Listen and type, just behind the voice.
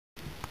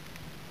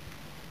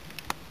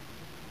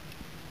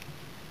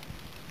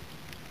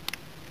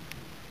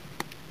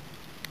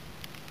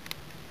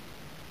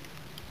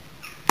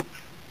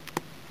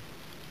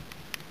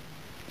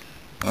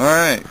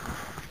Alright.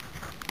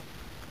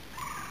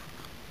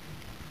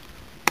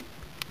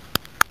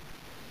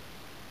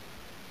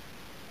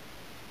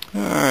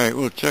 Alright,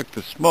 we'll check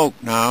the smoke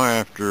now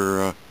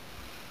after a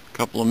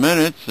couple of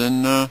minutes,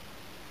 and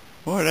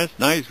boy, that's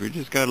nice. We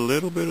just got a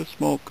little bit of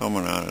smoke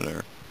coming out of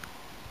there.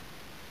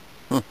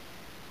 Huh.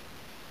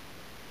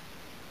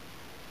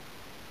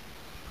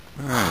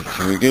 Alright,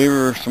 so we gave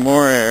her some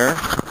more air.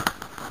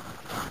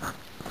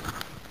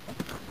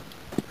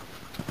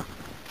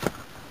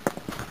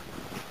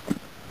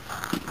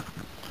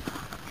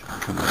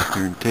 Come up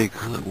here and take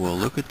a look. Well,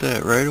 look at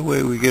that. Right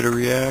away we get a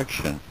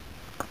reaction.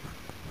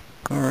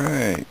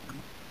 Alright.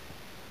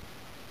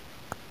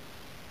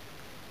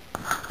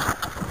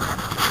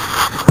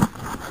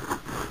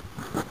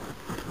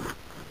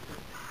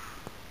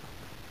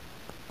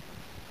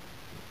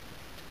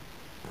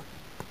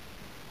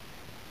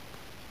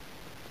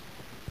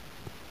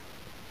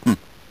 I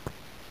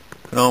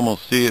can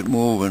almost see it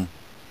moving.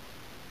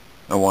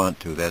 I want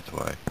to, that's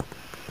why.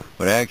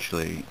 But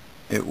actually,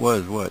 it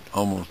was what?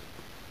 Almost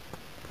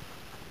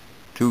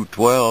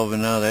 212,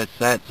 and now that's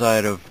that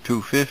side of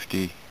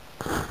 250.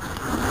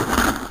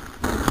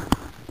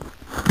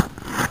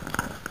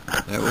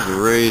 That was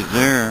a raise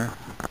there.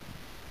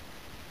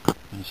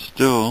 And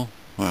still,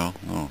 well,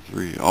 no,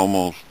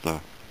 almost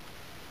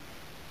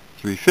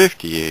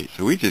 358.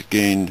 So we just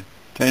gained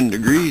 10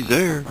 degrees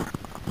there.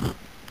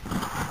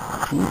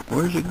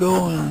 Where's it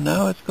going?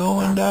 Now it's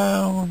going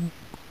down.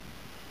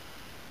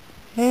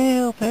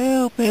 Help,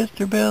 help,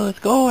 Mr. Bill, it's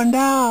going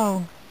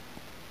down.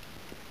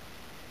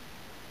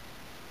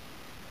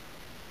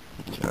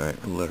 It's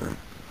alright, we'll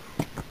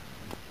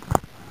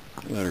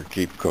let her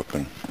keep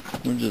cooking.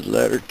 We'll just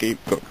let her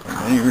keep cooking.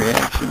 Any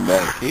reaction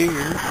back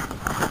here.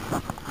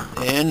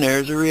 And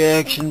there's a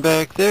reaction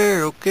back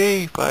there.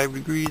 Okay, 5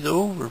 degrees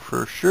over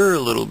for sure, a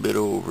little bit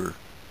over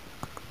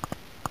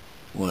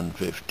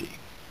 150.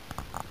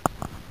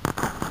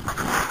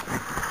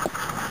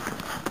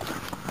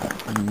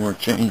 Any more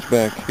change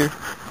back here?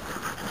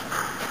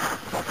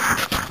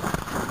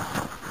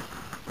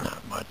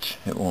 Not much.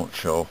 It won't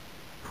show.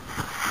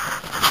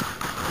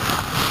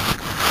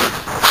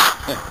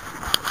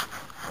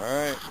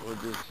 Alright, we'll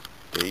just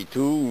stay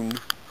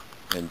tuned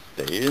and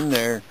stay in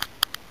there.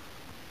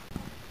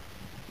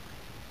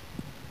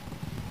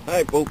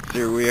 Hi folks,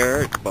 here we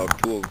are. It's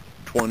about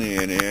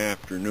 12:20 in the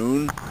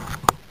afternoon.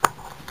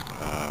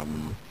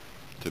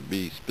 To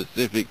be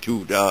specific,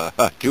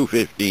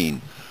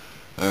 2:15.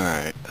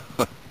 Alright.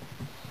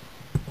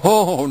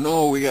 Oh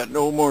no, we got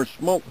no more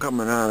smoke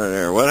coming out of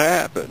there. What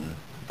happened?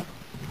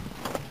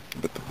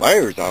 But the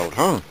fire's out,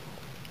 huh?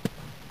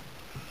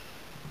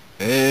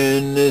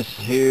 And this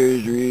here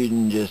is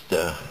reading just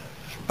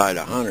by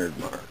the 100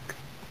 mark.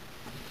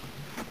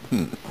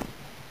 And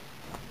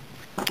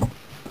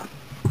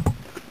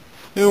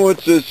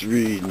what's this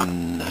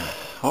reading?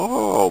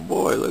 Oh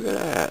boy, look at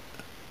that.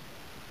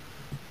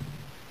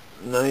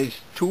 Nice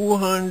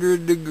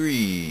 200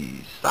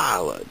 degrees,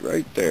 solid,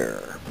 right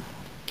there.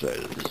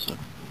 Says.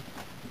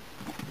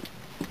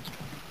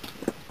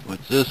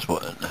 What's this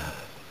one?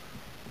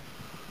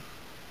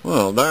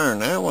 Well, darn,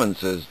 that one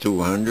says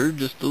 200,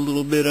 just a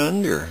little bit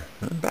under.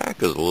 The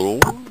back is a little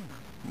warm.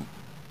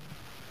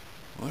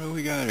 What do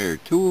we got here?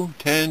 2,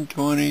 10,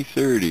 20,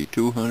 30,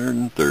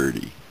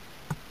 230.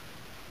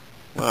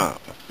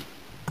 Wow.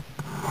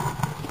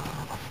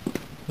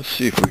 Let's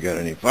see if we got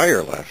any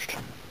fire left.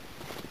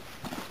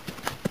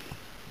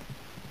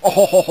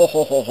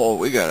 Oh,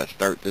 we gotta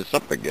start this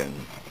up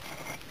again.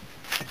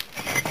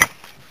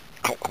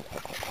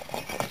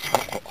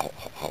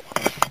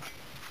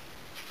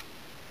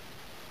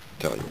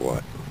 Tell you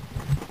what.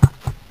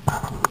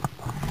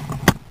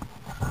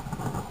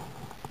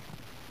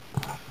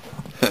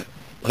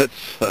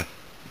 Let's,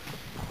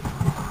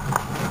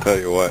 tell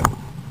you what.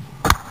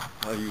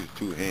 I'll use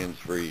 2 hands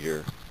free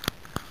here.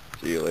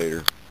 See you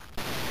later.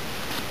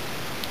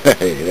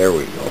 Hey, there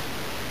we go.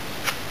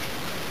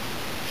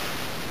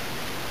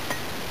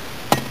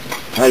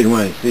 I didn't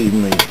want to see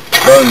me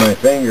burn my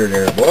finger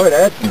there. Boy,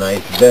 that's a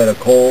nice bed of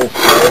coal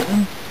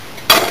starting.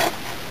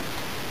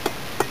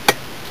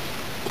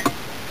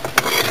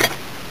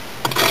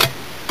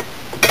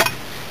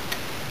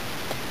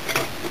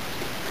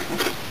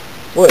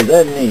 Boy, is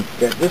that neat.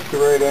 Got just the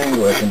right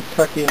angle. I can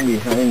tuck in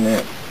behind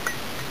that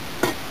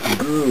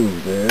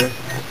groove there.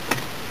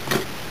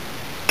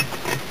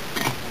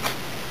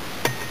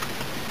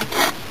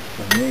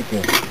 And make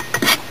it.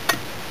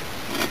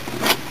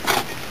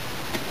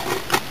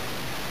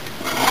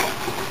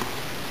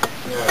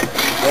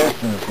 This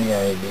is the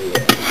idea.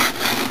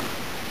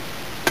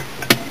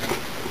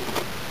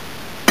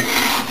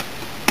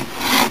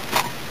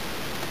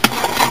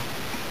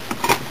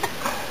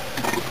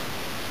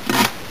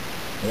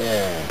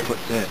 Yeah, put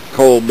that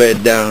coal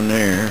bed down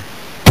there.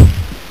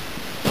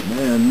 And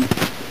then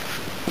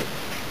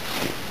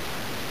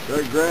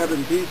start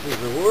grabbing pieces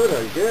of wood,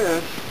 I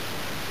guess.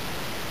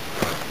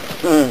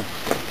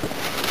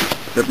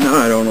 Except now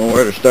I don't know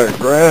where to start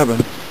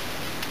grabbing.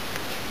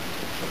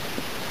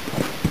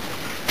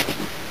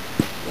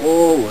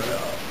 Oh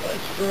well,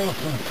 let's throw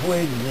some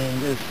twigs in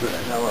just for the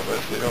hell of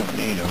it. We don't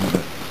need them,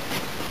 but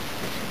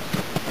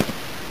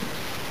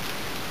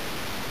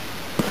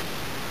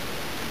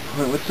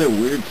boy, what's that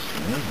weird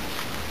smell?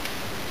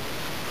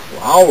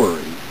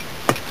 Flowery.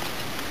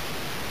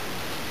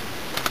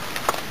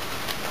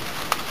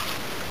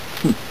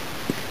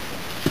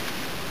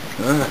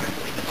 Alright.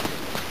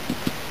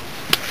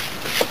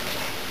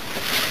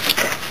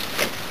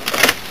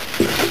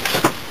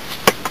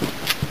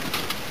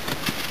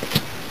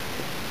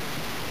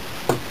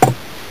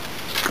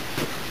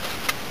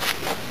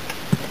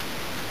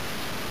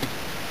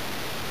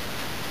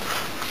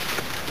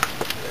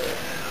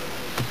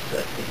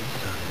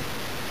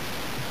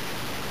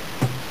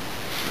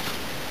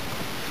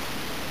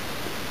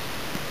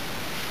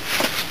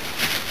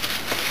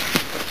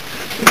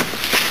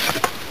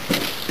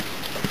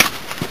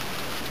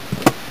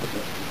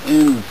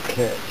 And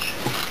catch.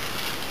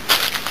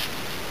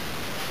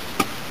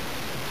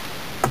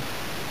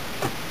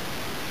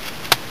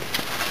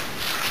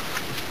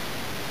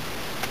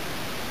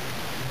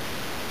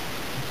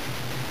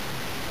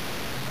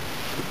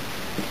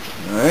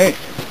 All right.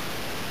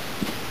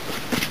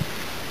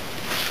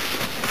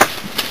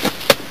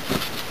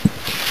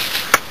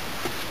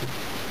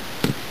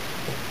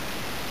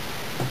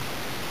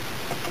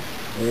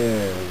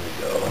 There we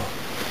go.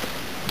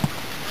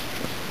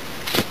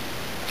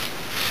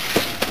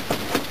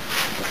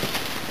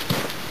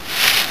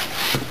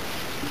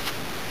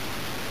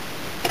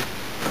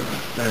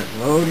 Start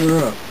loading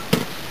her up.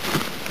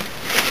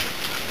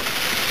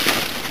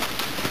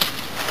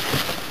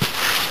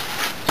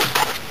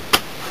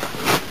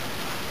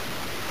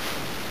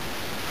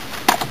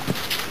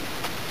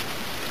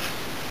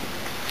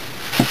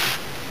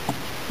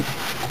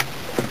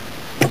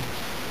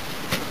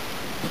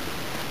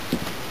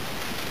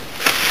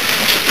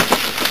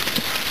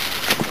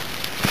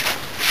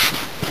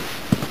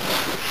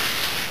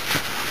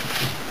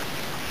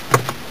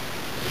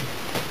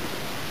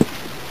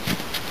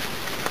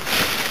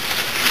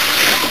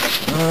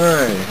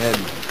 Alright, had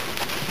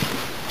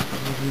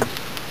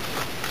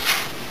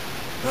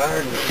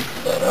started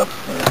set up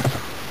for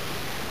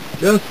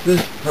just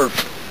this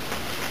purpose.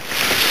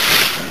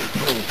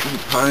 Put a few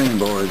pine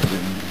boards in there.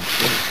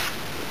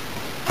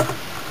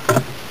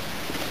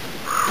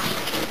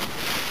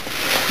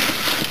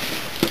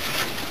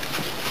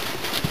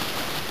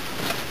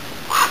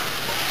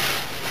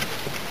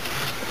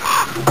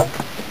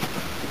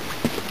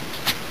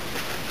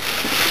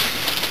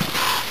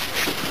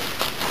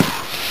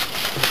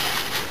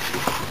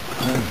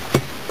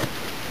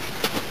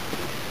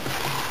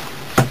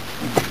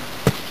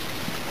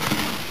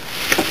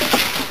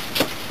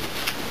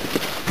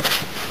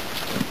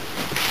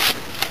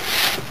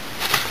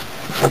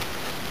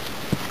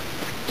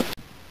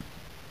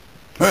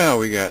 Well,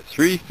 we got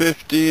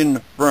 350 in the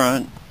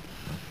front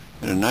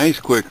and a nice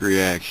quick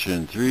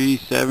reaction,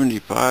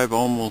 375,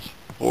 almost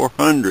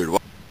 400.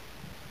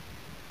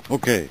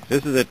 Okay,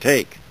 this is a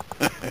take.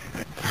 You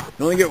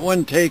only get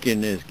one take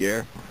in this,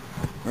 Gare.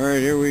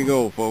 Alright, here we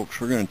go, folks.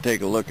 We're going to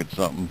take a look at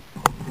something.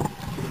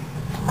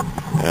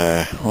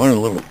 One of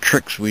the little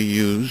tricks we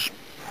use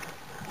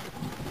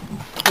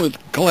with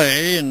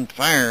clay and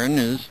firing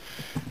is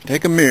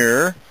take a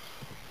mirror.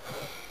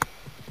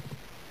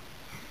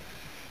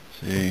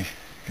 See,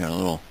 got a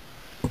little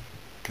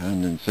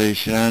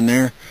condensation on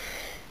there.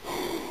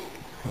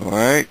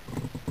 Alright.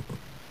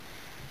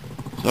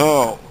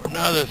 So,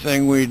 another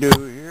thing we do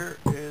here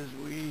is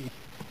we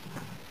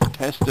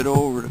test it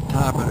over the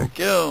top of the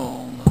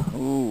kiln.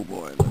 Oh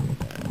boy, look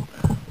at that.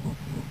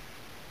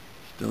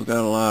 Still got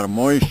a lot of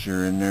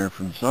moisture in there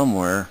from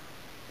somewhere.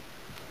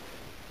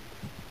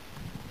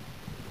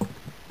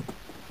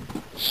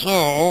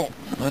 So,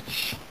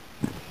 let's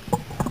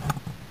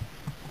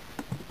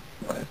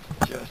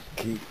just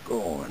keep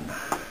going.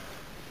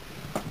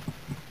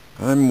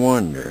 I'm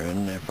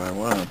wondering if I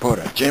want to put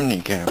a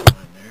chimney cap on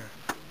there.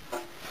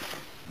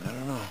 I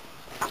don't know.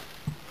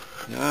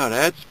 Now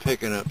that's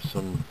picking up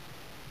some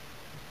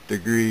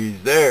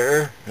degrees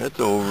there. That's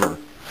over.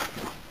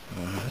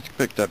 That's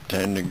picked up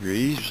 10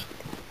 degrees.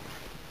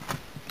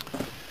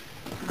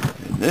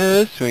 And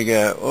this we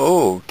got,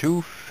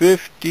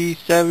 250,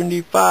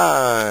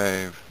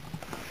 75.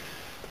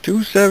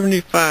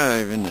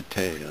 275 in the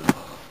tail.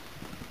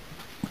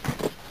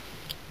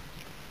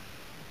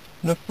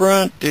 And the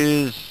front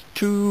is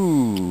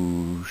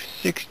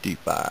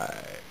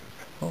 265.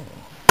 Oh.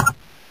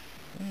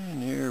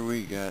 And here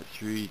we got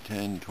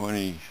 310,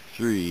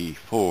 23,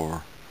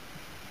 4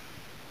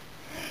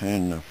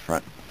 in the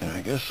front. And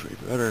I guess we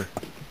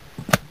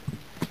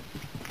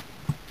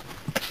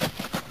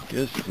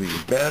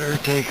better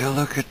take a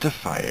look at the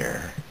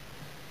fire.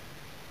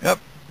 Yep.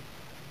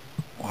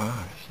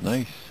 Wow, it's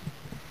nice.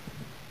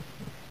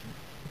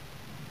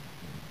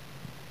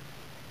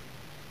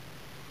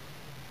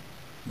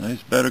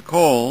 Nice bed of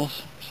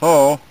coals.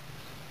 So,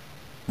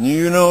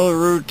 you know the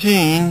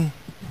routine.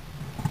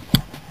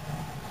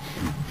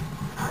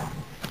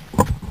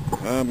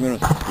 I'm going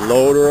to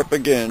load her up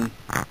again.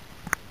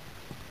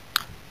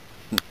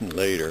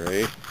 Later,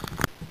 eh?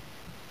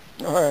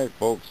 Alright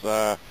folks,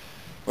 well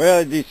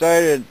I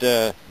decided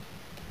to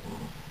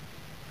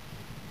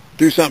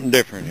do something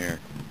different here.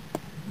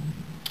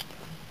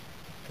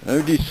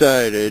 I've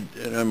decided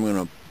that I'm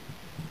going to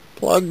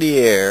plug the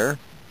air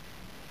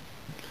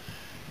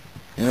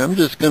and I'm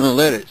just going to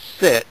let it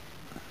sit.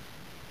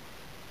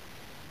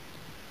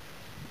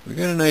 We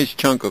got a nice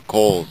chunk of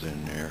coals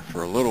in there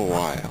for a little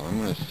while.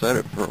 I'm going to set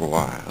it for a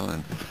while,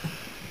 and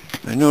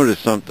I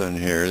noticed something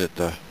here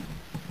that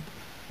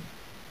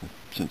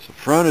since the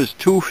front is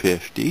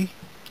 250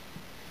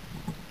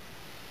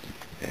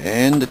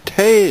 and the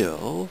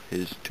tail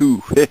is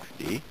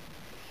 250,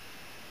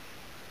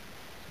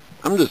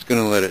 I'm just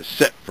going to let it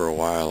sit for a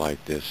while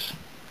like this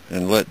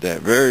and let that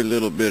very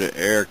little bit of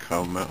air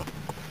come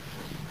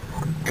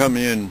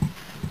in.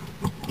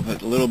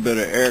 Let a little bit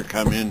of air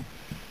come in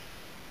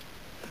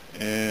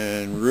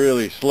and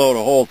really slow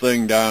the whole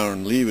thing down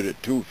and leave it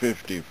at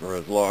 250 for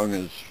a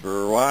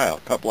while,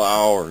 a couple of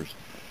hours.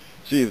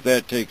 See if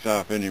that takes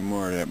off any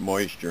more of that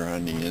moisture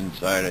on the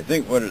inside. I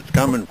think what it's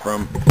coming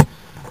from,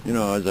 you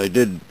know, as I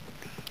did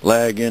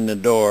lag in the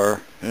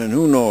door, and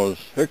who knows,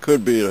 there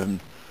could be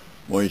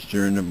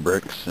moisture in the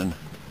bricks, and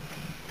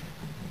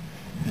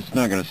it's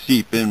not going to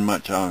seep in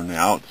much on the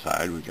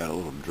outside. We got a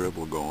little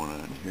dribble going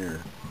on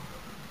here.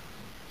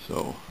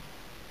 So,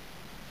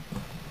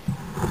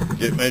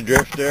 get my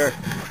drift there?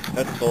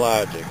 That's the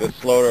logic. Let's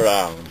slow her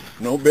down.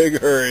 No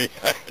big hurry.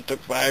 It took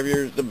 5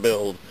 years to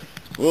build.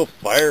 We'll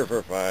fire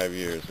for 5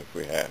 years if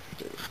we have to.